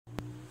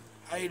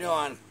How you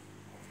doing?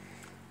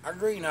 Our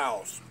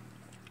greenhouse.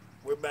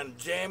 We've been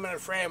jamming and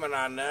framming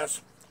on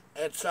this.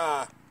 It's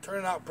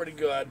turning out pretty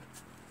good.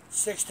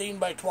 16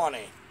 by 20.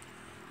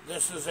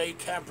 This is a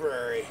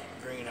temporary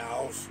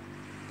greenhouse.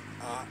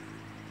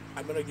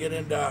 I'm going to get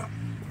into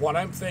what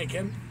I'm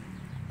thinking,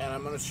 and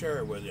I'm going to share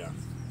it with you.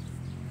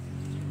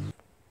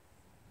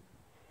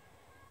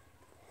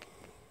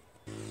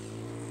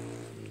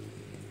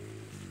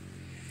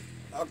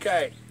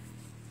 Okay.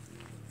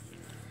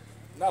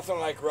 Nothing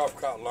like rough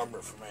cut lumber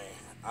for me.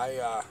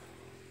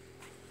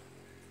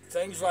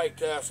 Things like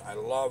this, I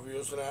love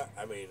using it.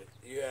 I mean,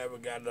 you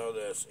haven't got to know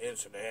this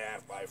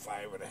 1.5 by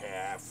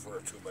 5.5 for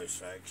a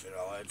 2x6. You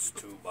know, it's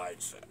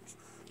 2x6.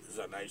 This is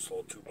a nice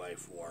little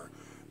 2x4.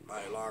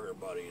 My logger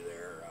buddy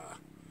there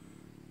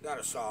got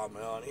a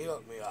sawmill, and he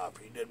hooked me up.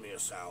 He did me a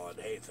solid.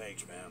 Hey,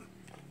 thanks, man.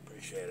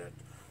 Appreciate it.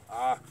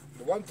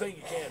 The one thing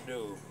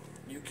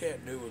you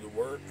can't do the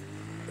work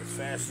as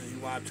fast as you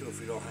want to if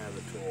you don't have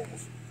the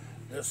tools.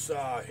 This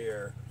saw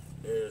here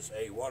is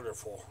a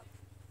wonderful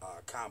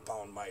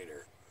compound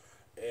miter,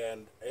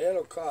 and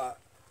it'll cut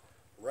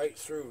right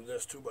through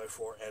this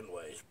 2x4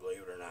 endways,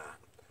 believe it or not.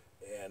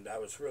 And I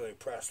was really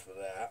impressed with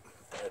that.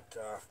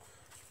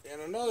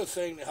 And another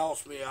thing that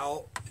helps me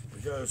out,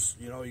 because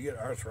you know you get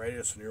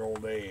arthritis in your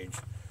old age,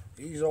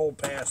 these old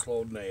pass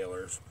load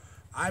nailers.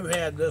 I've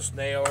had this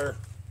nailer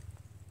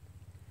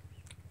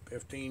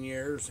 15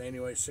 years,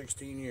 anyway,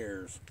 16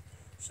 years,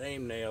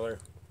 same nailer.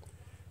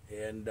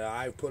 And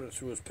I put it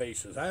through its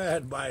paces.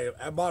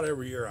 About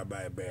every year I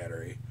buy a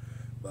battery,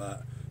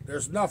 but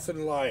there's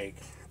nothing like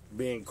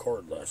being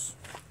cordless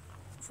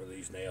for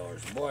these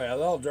nailers. Boy,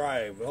 they'll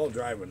drive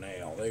a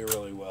nail. They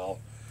really will.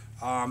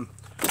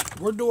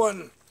 We're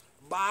doing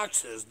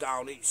boxes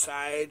down each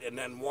side and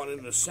then one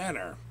in the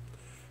center.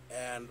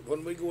 And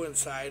when we go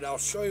inside, I'll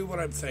show you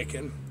what I'm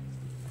thinking.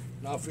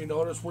 Now, if you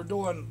notice, we're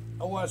doing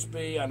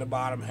OSB on the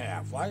bottom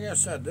half. Like I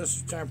said, this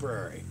is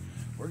temporary.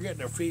 We're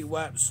getting our feet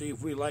wet to see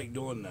if we like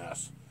doing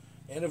this.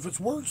 And if it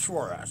works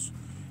for us.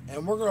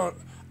 And we're going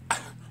to,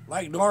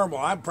 like normal,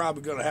 I'm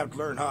probably going to have to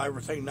learn how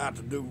everything not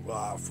to do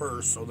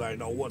first so that I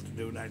know what to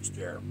do next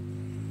year.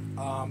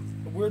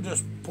 We're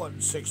just putting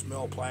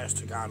 6mm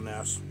plastic on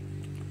this.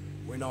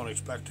 We don't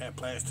expect that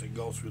plastic to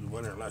go through the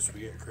winter unless we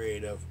get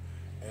creative.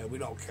 And we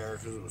don't care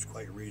because it was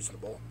quite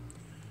reasonable.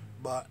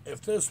 But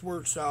if this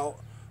works out,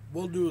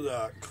 we'll do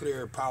the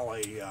clear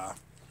poly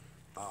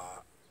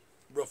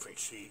roofing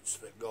sheets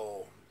that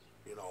go,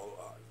 you know,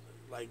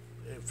 like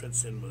it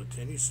fits in with a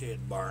tin. You see it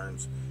in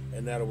barns,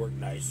 and that'll work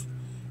nice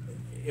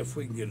if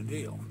we can get a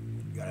deal.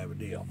 You gotta have a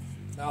deal.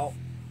 Now,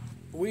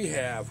 we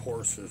have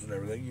horses and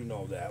everything, you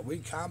know that. We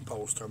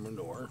compost our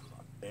manure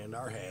and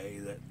our hay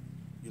that,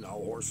 you know,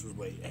 horses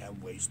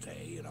have waste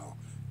hay, you know,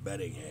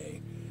 bedding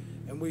hay.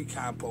 And we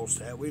compost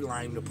that. We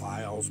line the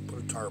piles, put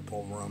a tarp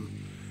over them,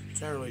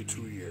 generally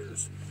 2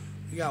 years.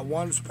 We got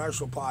one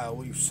special pile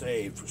we've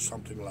saved for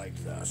something like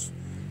this.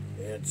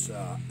 It's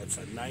a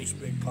nice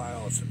big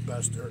pile. It's the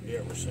best dirt you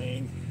ever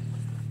seen.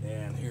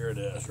 And here it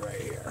is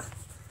right here.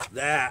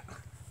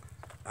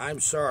 I'm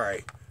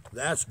sorry,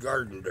 that's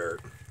garden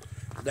dirt.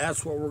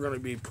 That's what we're going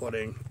to be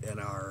putting in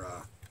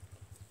our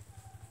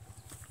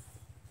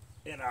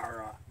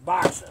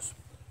boxes.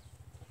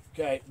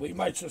 Okay, we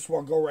might just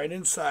well go right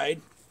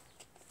inside,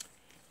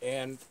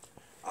 and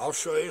I'll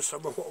show you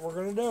some of what we're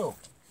going to do.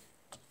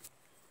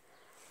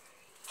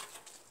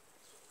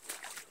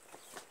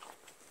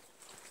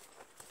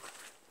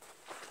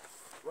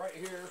 Right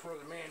here is where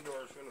the main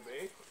door is going to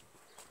be.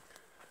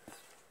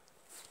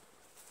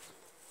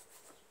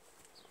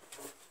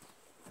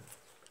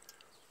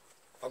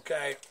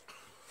 Okay.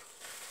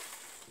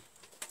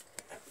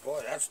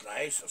 Boy, that's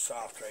nice and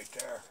soft right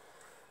there.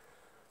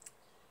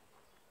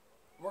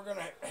 We're going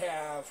to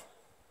have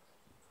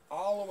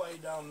all the way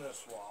down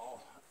this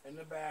wall, in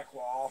the back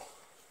wall,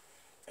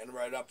 and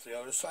right up the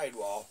other side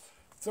wall,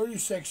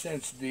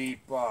 36-inch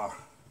deep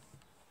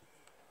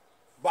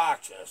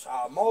boxes,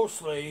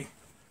 mostly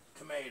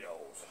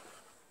tomatoes.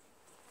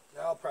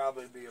 They'll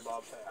probably be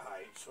about that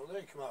height, so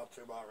they come out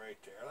to about right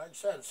there. Like I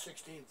said,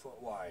 16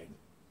 foot wide,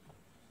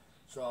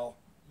 so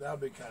that'll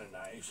be kind of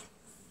nice.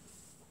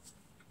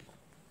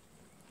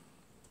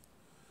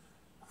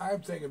 I'm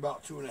thinking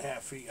about 2.5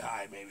 feet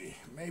high,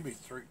 maybe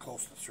three,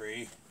 close to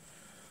 3.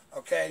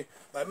 Okay,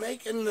 by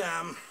making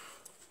them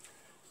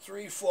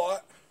 3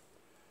 foot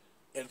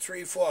and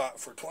 3 foot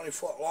for 20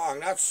 foot long,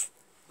 that's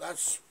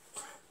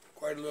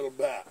quite a little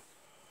bit.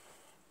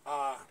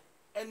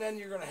 And then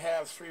you're going to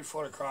have 3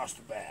 foot across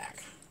the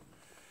back.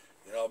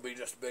 You know, it'll be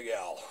just a big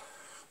L.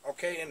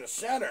 Okay, in the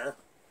center,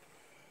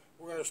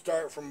 we're going to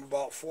start from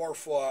about 4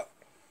 foot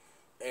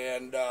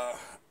and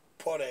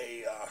put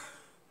a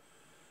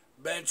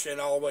bench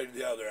in all the way to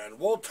the other end.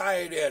 We'll tie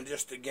it in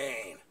just to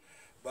gain,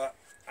 but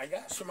I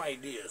got some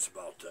ideas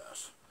about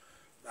this.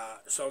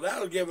 So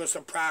that'll give us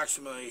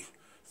approximately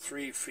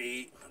 3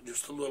 feet,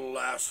 just a little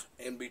less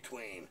in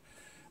between.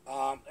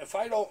 If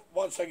I don't,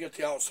 once I get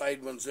the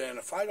outside ones in,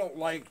 if I don't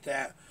like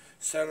that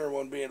center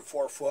one being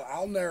 4 foot,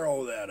 I'll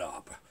narrow that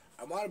up.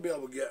 I want to be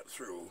able to get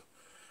through,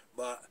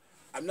 but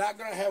I'm not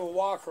going to have a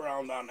walk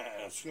around on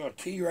that. It's going to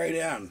tee right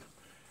in.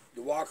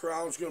 The walk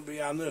around is going to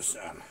be on this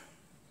end.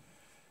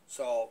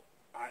 So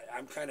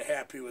I'm kind of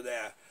happy with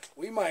that.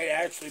 We might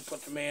actually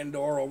put the man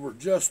door over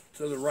just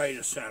to the right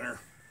of center.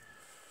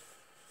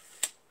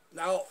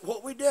 Now,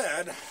 what we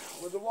did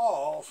with the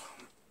walls,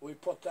 we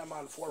put them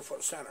on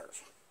 4-foot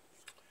centers.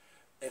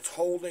 It's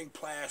holding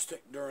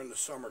plastic during the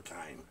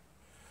summertime.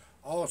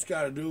 All it's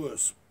got to do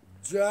is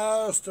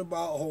just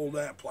about hold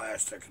that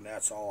plastic, and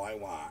that's all I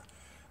want.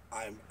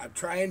 I'm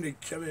trying to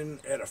come in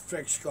at a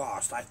fixed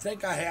cost. I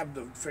think I have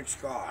the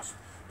fixed cost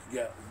to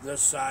get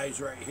this size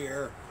right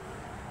here.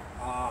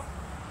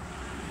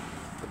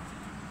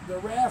 The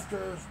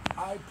rafters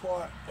I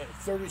put at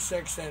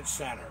 36-inch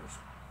centers.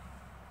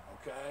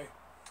 Okay?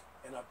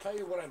 And I'll tell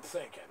you what I'm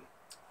thinking.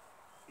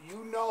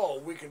 You know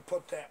we can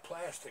put that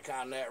plastic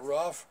on that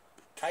roof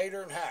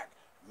tighter than heck.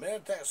 The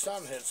minute that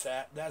sun hits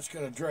that, that's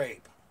going to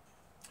drape.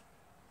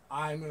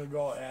 I'm going to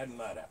go ahead and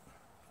let it.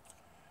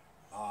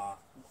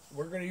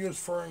 We're going to use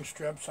furring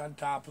strips on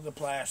top of the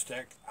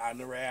plastic on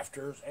the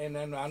rafters, and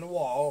then on the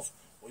walls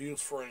we'll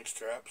use furring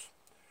strips.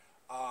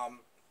 I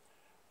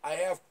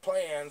have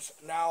plans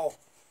now.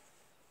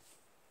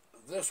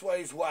 This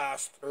way's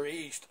west or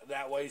east,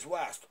 that way's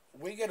west.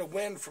 We get a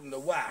wind from the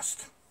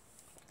west.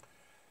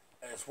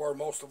 That's where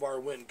most of our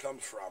wind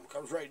comes from. It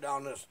comes right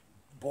down this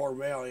Boar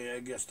Valley and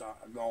it gets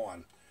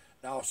going.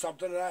 Now,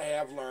 something that I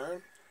have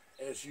learned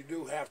is you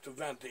do have to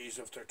vent these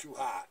if they're too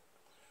hot.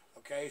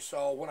 Okay,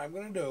 so what I'm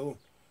going to do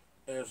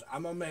is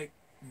I'm going to make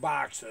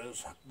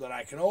boxes that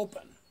I can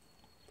open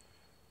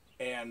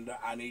and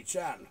on each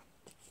end.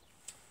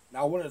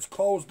 Now, when it's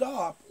closed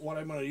up, what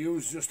I'm going to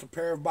use is just a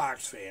pair of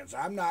box fans.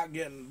 I'm not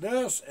getting,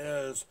 this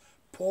is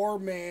poor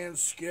man's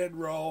Skid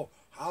Row.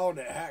 How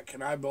the heck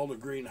can I build a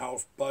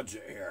greenhouse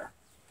budget here?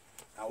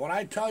 Now, when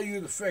I tell you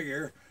the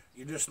figure,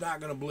 you're just not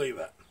going to believe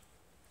it.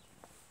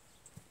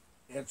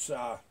 It's,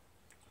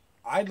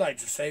 I'd like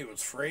to say it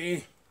was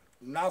free.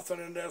 Nothing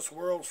in this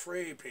world's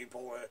free,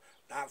 people.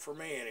 Not for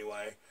me,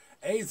 anyway.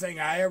 Anything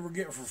I ever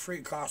get for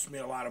free costs me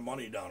a lot of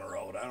money down the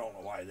road. I don't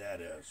know why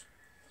that is.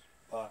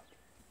 But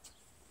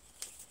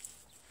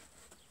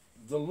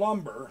the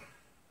lumber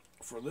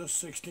for this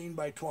 16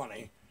 by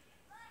 20,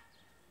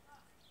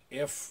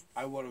 if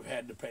I would have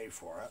had to pay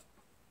for it,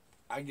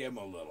 I give him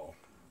a little.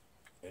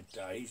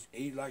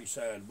 He like I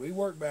said, we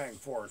work back and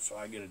forth, so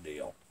I get a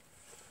deal.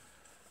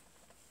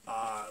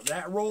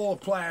 That roll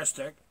of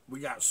plastic, we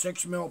got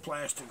 6 mil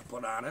plastic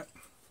put on it.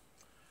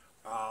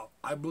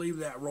 I believe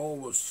that roll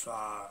was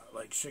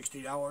like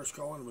 $60,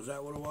 Colin. Was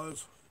that what it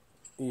was?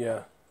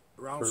 Yeah.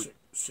 Around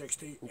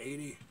 60,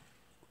 80?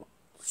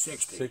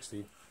 60.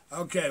 60.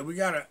 Okay, we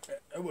got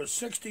it was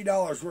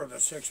 $60 worth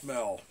of 6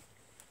 mil.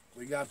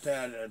 We got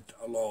that at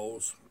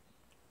Lowe's.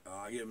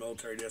 I get a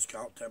military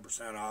discount,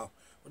 10% off.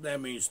 But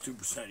that means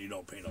 2% you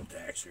don't pay no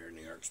tax here in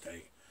New York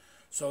State.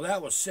 So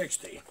that was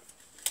 60.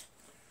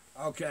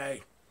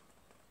 Okay.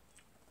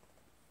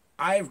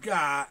 I've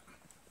got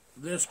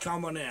this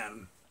coming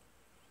in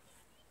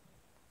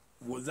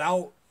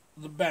without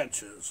the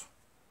benches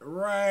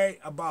right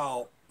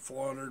about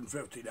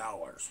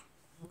 $450.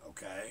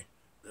 Okay.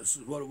 This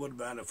is what it would have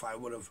been if I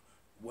would have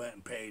went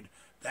and paid.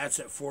 That's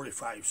at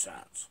 45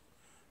 cents.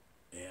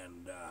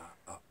 And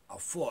a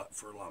foot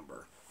for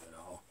lumber, you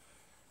know.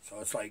 So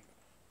it's like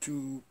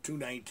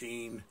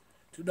 $2.19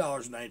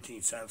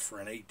 for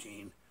an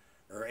 18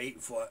 or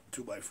 8-foot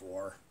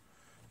 2x4.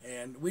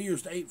 And we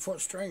used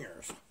 8-foot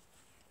stringers.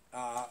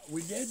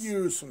 We did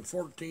use some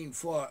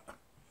 14-foot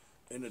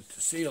in the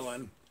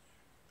ceiling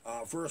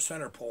for a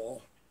center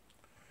pole.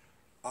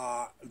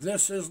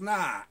 This is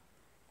not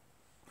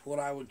what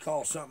I would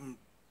call something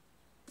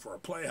for a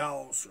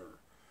playhouse or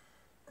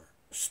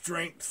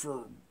strength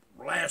for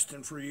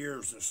lasting for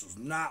years. This is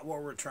not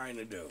what we're trying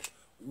to do.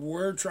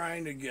 We're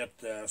trying to get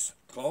this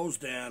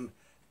closed in,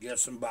 get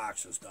some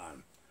boxes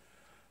done.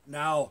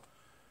 Now,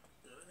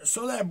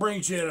 so that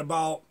brings you at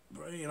about,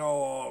 you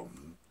know,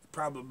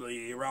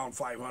 probably around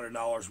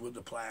 $500 with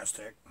the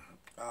plastic.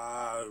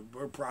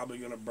 We're probably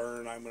going to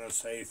burn, I'm going to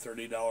say,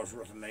 $30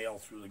 worth of nail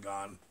through the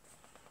gun.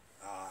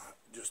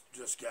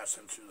 Just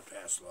guessing through the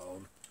pass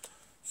load.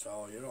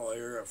 So, you know,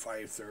 you're at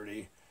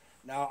 $530.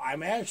 Now,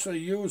 I'm actually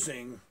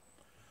using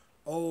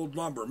old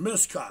lumber,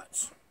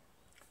 miscuts,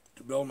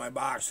 to build my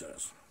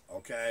boxes,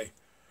 okay?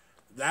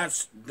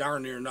 That's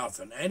darn near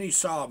nothing. Any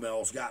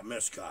sawmill's got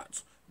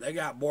miscuts. They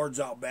got boards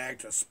out back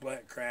to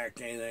split, crack,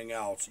 anything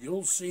else.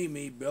 You'll see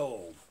me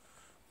build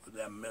with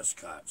them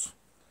miscuts.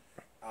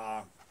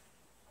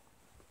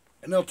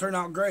 And they'll turn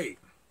out great.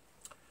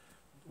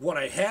 What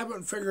I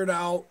haven't figured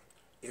out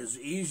is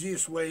the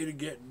easiest way to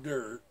get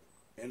dirt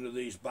into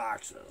these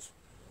boxes.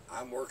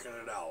 I'm working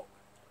it out.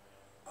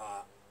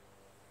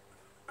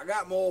 I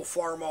got my old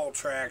Farmall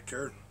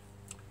tractor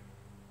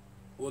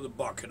with a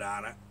bucket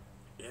on it.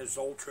 It's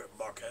an old trip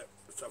bucket.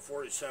 It's a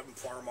 47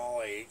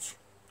 Farmall H.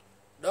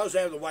 It does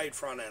have the white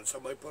front end.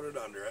 Somebody put it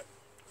under it.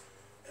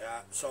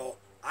 So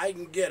I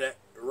can get it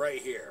right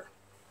here.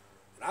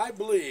 And I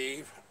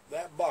believe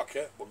that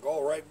bucket will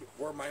go right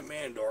where my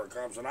man door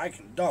comes, and I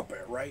can dump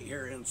it right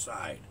here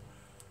inside.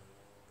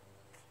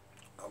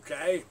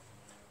 Okay?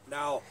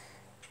 Now,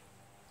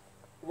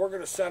 we're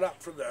going to set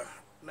up for the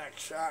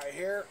next shot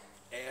here,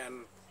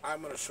 and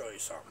I'm going to show you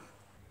something.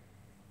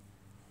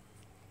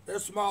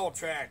 This small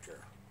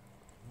tractor,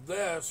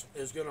 this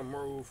is going to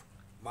move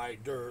my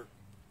dirt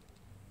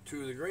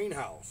to the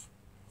greenhouse.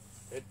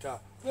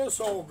 This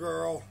old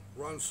girl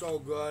runs so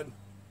good.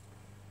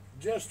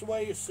 Just the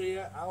way you see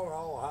it. I don't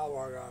know how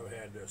long I've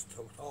had this.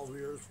 12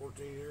 years,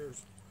 14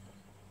 years.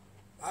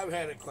 I've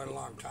had it quite a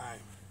long time.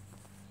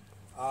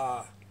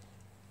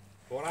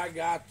 When I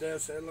got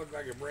this, it looked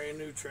like a brand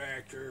new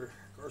tractor.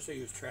 Of course, they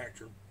use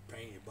tractor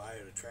paint you buy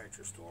at a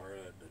tractor store,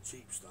 the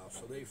cheap stuff,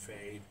 so they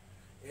fade.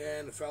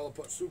 And the fella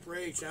put Super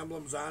H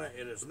emblems on it.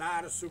 It is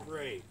not a Super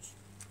H.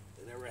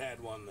 They never had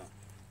one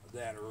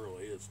that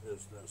early as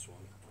this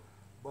one.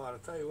 But I'll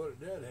tell you what it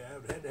did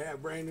have. It had to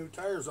have brand new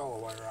tires all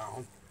the way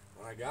around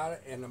when I got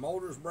it. And the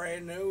motor's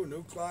brand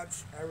new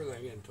clutch,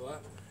 everything into it.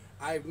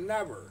 I've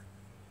never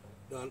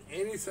done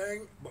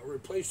anything but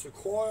replace the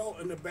coil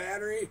and the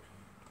battery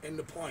and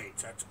the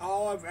points. That's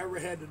all I've ever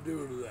had to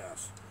do to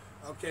this.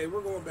 Okay,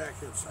 we're going back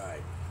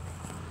inside.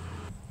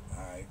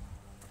 Alright.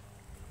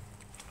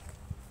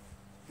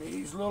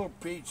 These little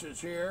peaches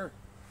here,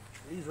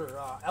 these are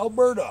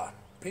Alberta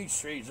peach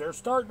trees.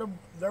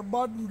 They're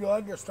budding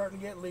good. They're starting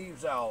to get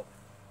leaves out.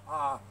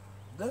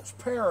 This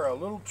pair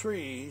of little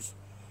trees,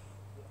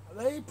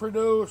 they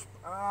produce,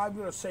 I'm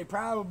going to say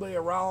probably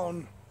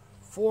around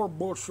 5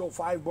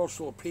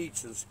 bushel of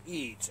peaches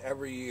each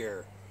every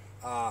year.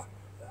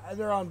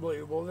 They're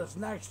unbelievable. This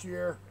next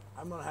year,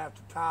 I'm going to have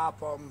to top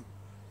them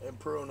and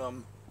prune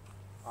them.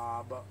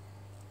 But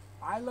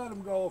I let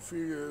them go a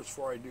few years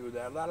before I do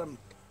that. Let them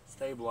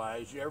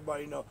stabilize.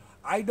 Everybody know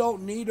I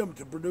don't need them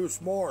to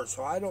produce more,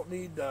 so I don't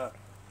need the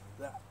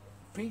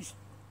peach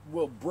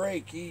will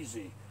break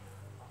easy.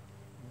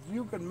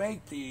 You can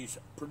make these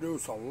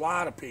produce a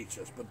lot of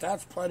peaches, but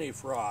that's plenty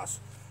for us.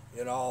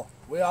 You know,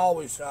 we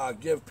always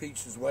give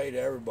peaches away to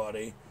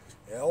everybody.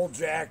 And old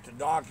Jack the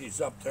donkey's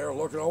up there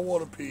looking, oh,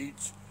 what a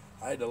peach.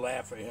 I had to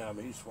laugh at him.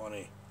 He's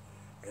funny.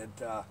 And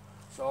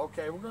so,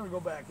 okay, we're going to go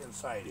back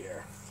inside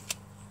here.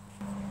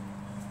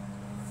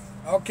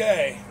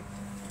 Okay,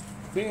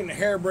 being a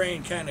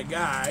harebrained kind of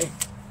guy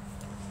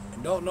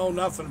and don't know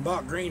nothing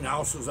about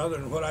greenhouses other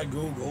than what I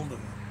Googled,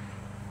 and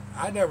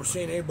I've never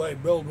seen anybody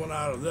build one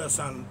out of this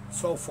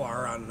so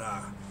far on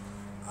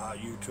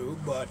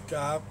YouTube, but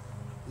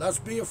let's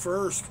be a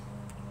first.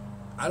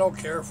 I don't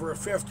care for a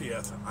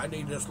 50th. I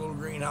need this little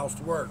greenhouse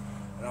to work.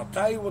 And I'll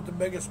tell you what the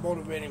biggest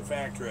motivating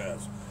factor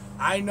is.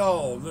 I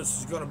know this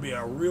is going to be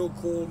a real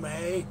cool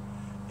May,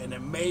 and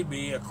it may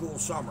be a cool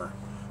summer,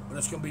 but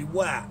it's going to be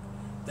wet.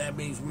 That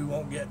means we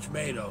won't get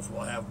tomatoes.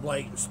 We'll have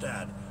blight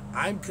instead.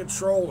 I'm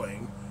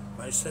controlling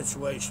my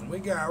situation.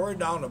 We're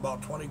down to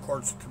about 20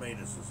 quarts of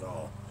tomatoes is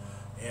all.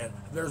 And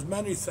there's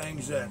many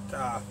things that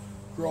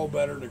grow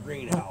better in the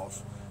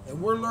greenhouse.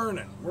 And we're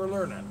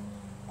learning.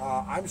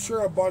 I'm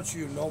sure a bunch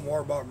of you know more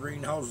about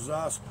greenhouses than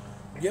us.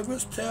 Give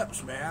us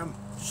tips, man.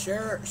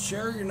 Share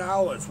your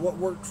knowledge. What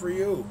worked for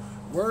you?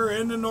 We're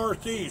in the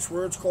Northeast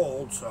where it's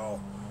cold, so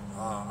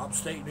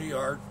upstate New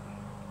York,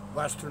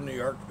 Western New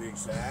York to be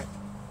exact.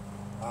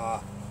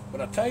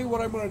 But I'll tell you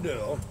what I'm going to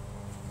do.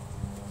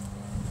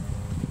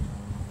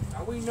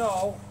 Now we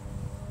know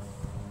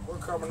we're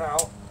coming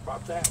out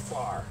about that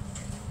far.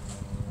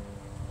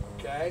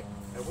 Okay?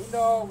 And we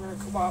know we're going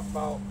to come up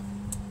about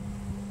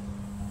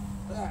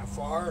that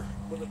far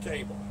with a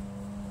table.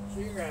 So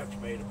you're going to have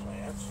tomato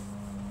plants.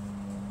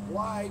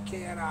 Why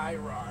can't I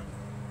run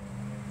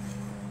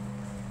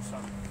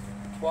some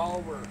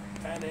 12 or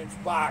 10 inch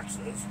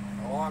boxes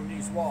along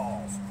these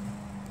walls?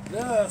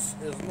 This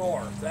is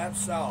north, that's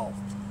south.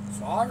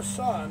 So our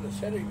sun is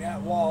hitting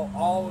that wall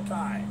all the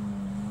time.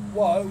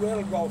 Well,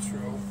 it'll go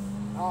through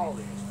all of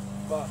these.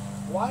 But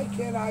why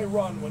can't I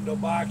run window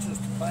boxes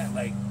to plant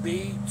like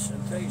beets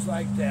and things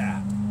like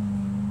that?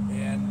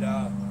 And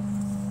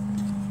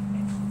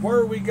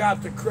where we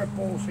got the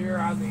cripples here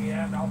on the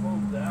end, I'll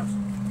move this.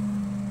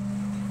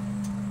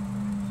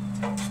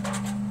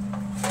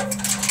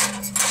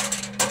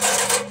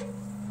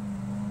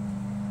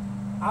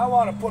 I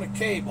want to put a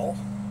cable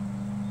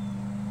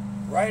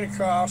right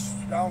across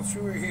down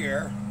through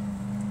here.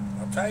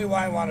 I'll tell you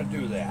why I want to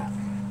do that.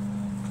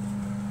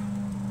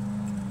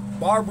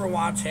 Barbara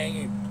wants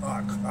hanging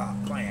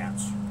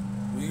plants.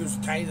 We use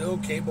a tiny little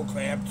cable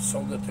clamp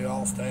so that they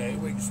all stay.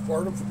 We can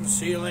support them from the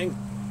ceiling.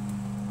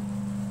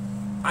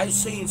 I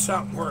seen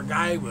something where a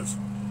guy was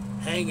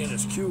hanging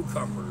his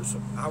cucumbers.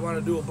 I want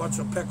to do a bunch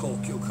of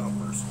pickled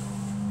cucumbers.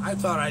 I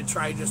thought I'd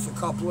try just a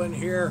couple in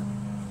here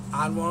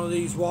on one of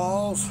these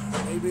walls,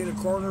 maybe in a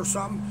corner or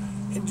something,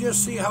 and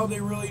just see how they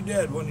really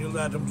did when you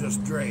let them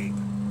just drape.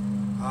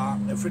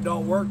 If it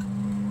don't work,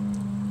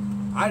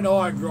 I know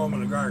I grow them in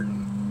the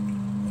garden,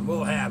 and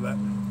we'll have it.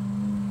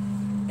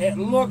 It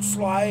looks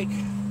like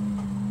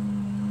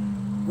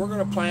we're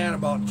going to plant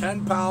about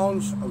 10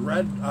 pounds of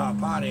red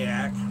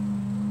Pontiac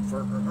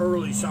for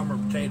early summer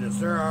potatoes.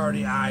 They're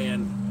already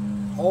eyeing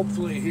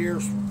Hopefully here,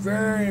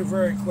 very,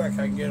 very quick,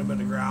 I can get them in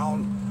the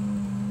ground.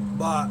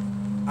 But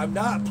I'm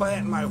not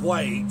planting my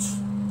whites,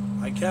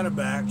 my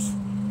Kennebecks,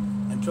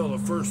 until the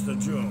 1st of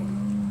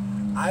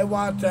June. I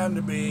want them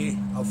to be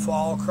a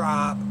fall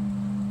crop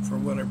for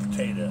winter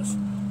potatoes.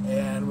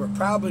 And we're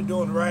probably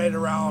doing right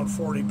around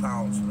 40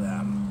 pounds of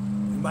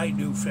them. We might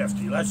do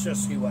 50. Let's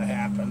just see what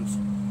happens.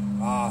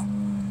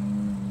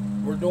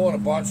 We're doing a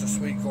bunch of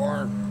sweet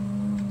corn.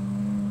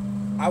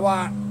 I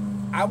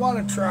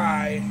want to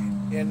try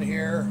in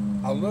here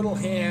a little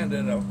hand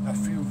and a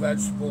few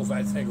vegetables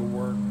I think will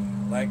work,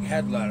 like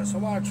head lettuce. I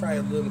want to try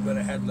a little bit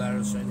of head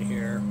lettuce in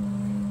here.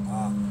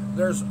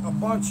 There's a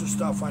bunch of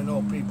stuff I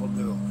know people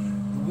do.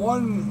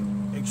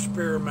 One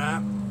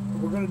experiment,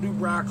 we're going to do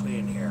broccoli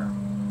in here.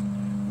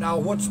 Now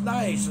what's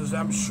nice is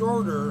I'm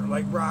shorter,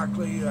 like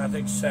broccoli, I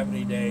think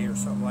 70 day or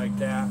something like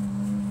that.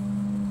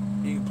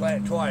 You can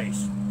plant it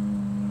twice.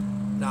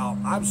 Now,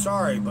 I'm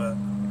sorry, but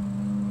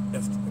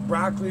if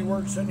broccoli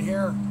works in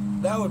here,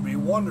 that would be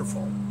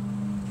wonderful.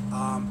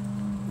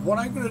 What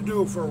I'm going to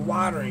do for a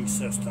watering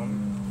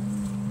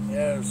system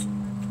is,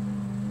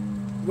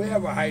 we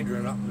have a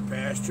hydrant up in the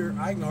pasture.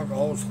 I can hook a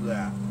hose to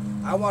that.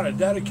 I want a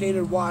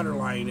dedicated water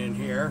line in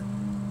here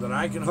that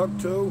I can hook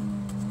to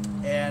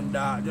and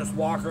just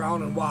walk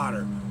around and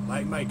water.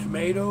 Like my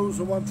tomatoes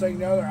and one thing or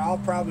the other, I'll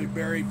probably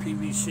bury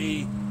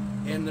PVC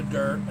in the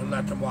dirt and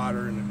let them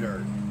water in the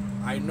dirt.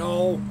 I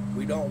know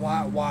we don't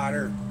want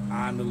water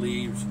on the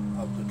leaves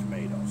of the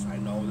tomatoes. I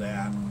know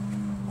that.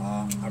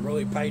 I'm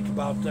really piped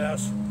about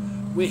this.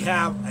 We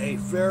have a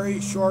very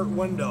short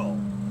window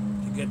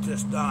to get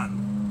this done.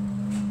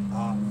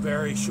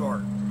 Very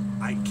short.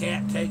 I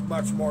can't take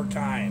much more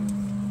time.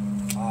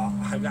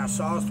 I've got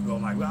saws to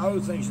build. I've got other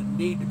things that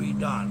need to be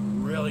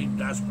done. Really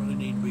desperately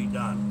need to be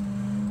done.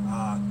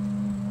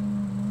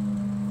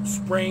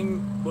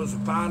 Spring was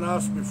upon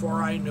us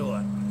before I knew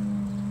it.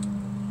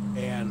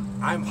 And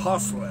I'm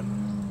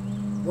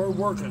hustling. We're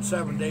working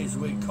 7 days a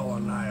week,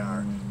 Cullen and I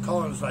are.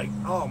 Cullen's like,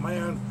 oh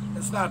man,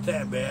 it's not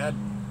that bad.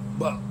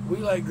 But we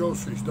like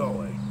groceries, don't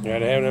we?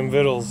 Gotta have them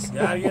vittles.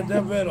 Gotta get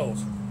them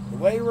vittles. The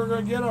way we're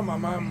gonna get them,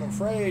 I'm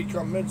afraid,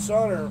 come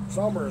midsummer, is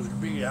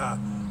gonna be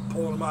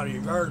pulling them out of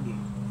your garden.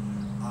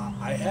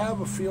 I have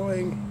a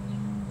feeling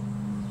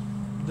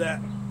that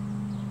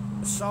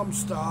some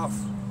stuff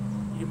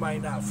you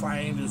might not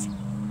find is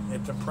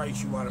at the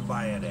price you want to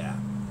buy it at.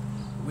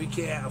 We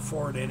can't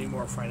afford any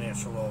more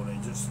financial load.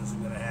 It just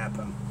isn't going to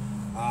happen.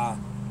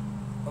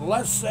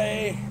 Let's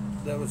say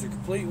that was a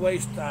complete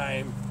waste of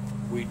time.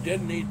 We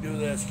didn't need to do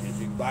this because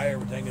you can buy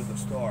everything at the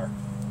store.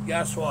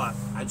 Guess what?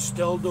 I'd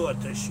still do it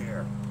this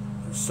year.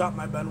 It's something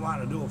I've been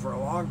wanting to do for a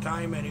long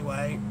time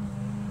anyway.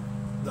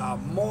 The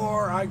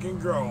more I can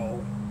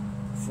grow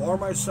for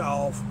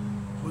myself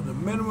with the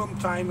minimum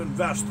time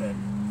invested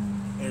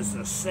is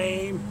the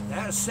same.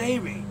 That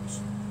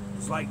savings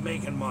is like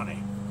making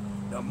money.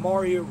 The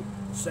more you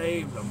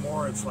save, the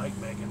more it's like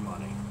making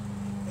money.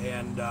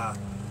 And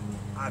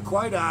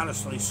quite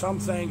honestly, some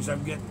things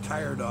I'm getting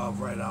tired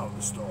of right out of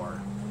the store.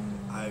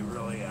 I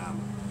really am.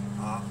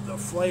 The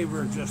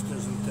flavor just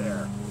isn't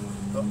there.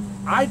 But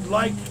I'd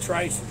like to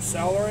try some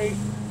celery.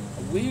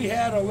 We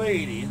had a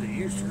lady that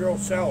used to grow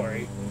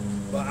celery,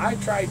 but I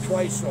tried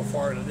twice so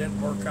far and it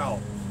didn't work out.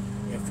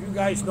 If you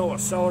guys know a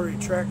celery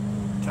trick,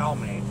 tell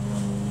me.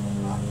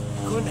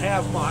 Couldn't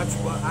have much,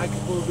 but I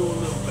could do a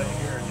little bit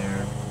here and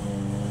there.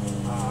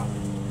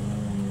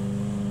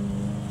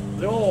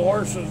 The old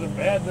horses have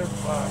had their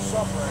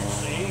supper, I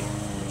see.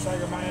 Looks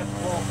like I might have to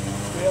pull a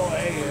bale of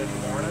hay in the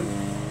morning.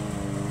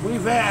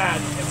 We've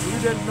had, if you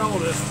didn't know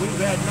this, we've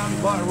had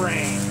nothing but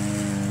rain.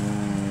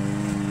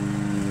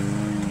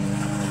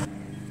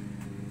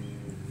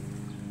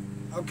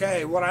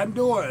 Okay, what I'm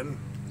doing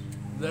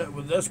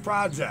with this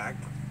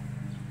project,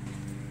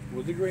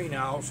 with the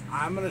greenhouse,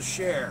 I'm going to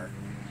share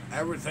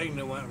everything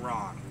that went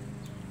wrong,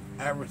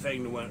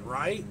 everything that went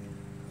right,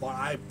 what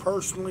I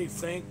personally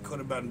think could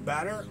have been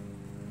better,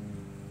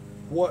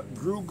 what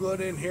grew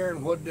good in here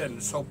and what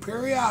didn't. So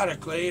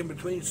periodically, in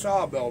between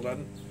saw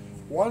building,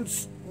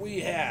 once we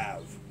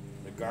have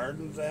the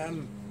gardens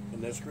in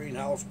and this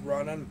greenhouse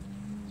running,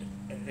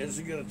 it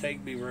isn't going to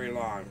take me very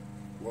long.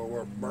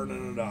 We're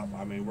burning it up.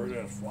 I mean, we're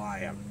just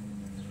flying.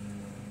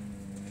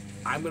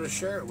 I'm going to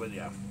share it with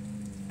you,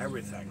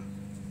 everything.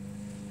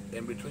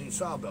 In between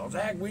saw builds.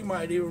 Heck, we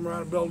might even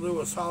run a build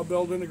do a saw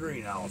build in the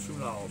greenhouse. Who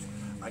knows?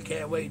 I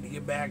can't wait to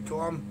get back to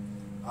them.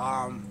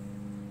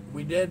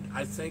 We did,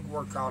 I think,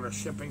 work out a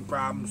shipping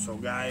problem. So,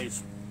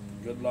 guys,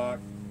 good luck.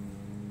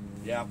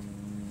 Yep.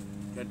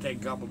 Gonna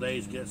take a couple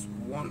days to get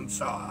one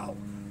saw out.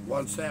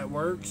 Once that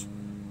works,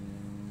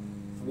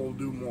 we'll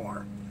do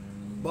more.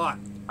 But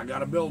I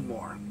gotta build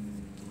more.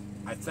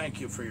 I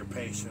thank you for your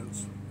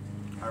patience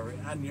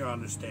and your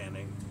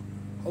understanding.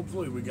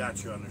 Hopefully, we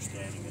got your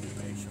understanding and your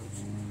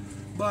patience.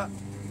 But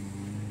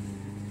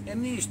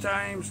in these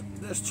times,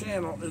 this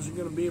channel isn't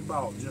going to be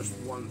about just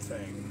one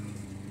thing.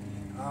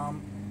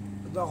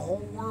 The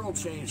whole world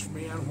changed for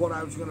me on what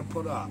I was going to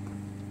put up.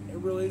 It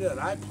really did.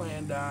 I was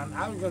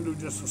going to do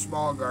just a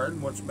small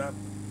garden, which meant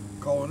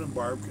Cullen and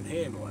Barb could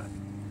handle it.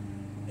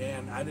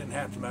 and I didn't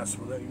have to mess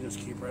with it. You just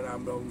keep right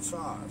on building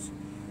saws.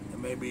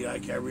 And maybe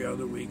like every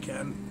other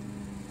weekend,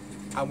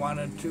 I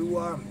wanted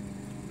to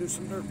do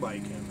some dirt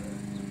biking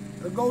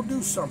or go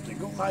do something,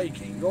 go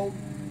hiking, go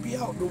be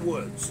out in the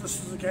woods.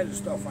 This is the kind of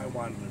stuff I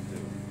wanted to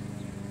do.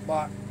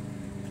 But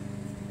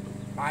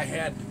I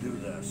had to do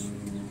this.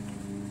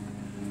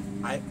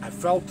 I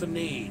felt the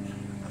need.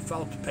 I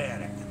felt the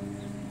panic.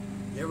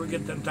 You ever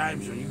get them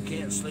times when you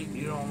can't sleep and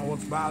you don't know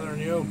what's bothering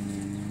you?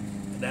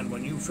 And then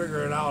when you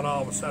figure it out,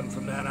 all of a sudden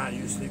from then on,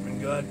 you sleeping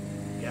good?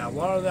 Yeah,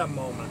 one of them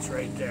moments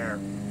right there.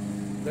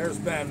 There's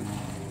been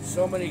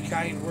so many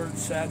kind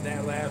words said in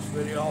that last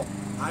video.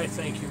 I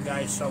thank you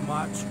guys so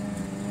much.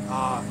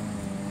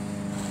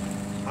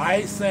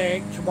 I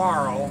think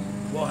tomorrow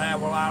we'll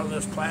have a lot of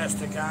this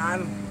plastic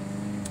on,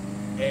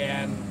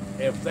 and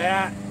if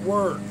that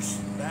works,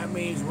 that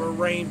means we're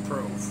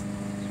rainproof.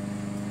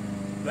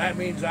 That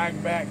means I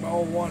can back my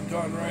old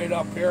 1-ton right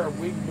up here and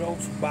we can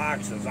build some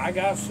boxes. I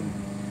got some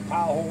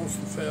pile holes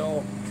to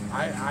fill.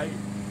 I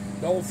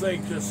don't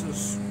think this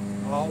is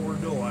all we're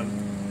doing.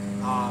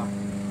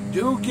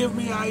 Do give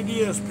me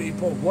ideas,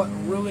 people, what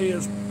really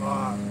is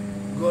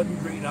good in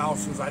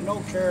greenhouses. I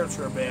know carrots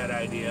are a bad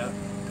idea,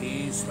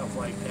 peas, stuff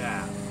like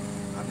that.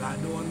 I'm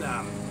not doing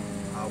them.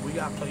 We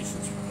got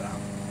places for them.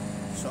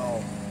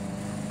 So,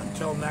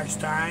 until next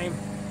time,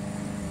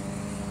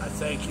 I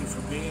thank you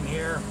for being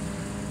here.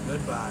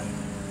 Goodbye.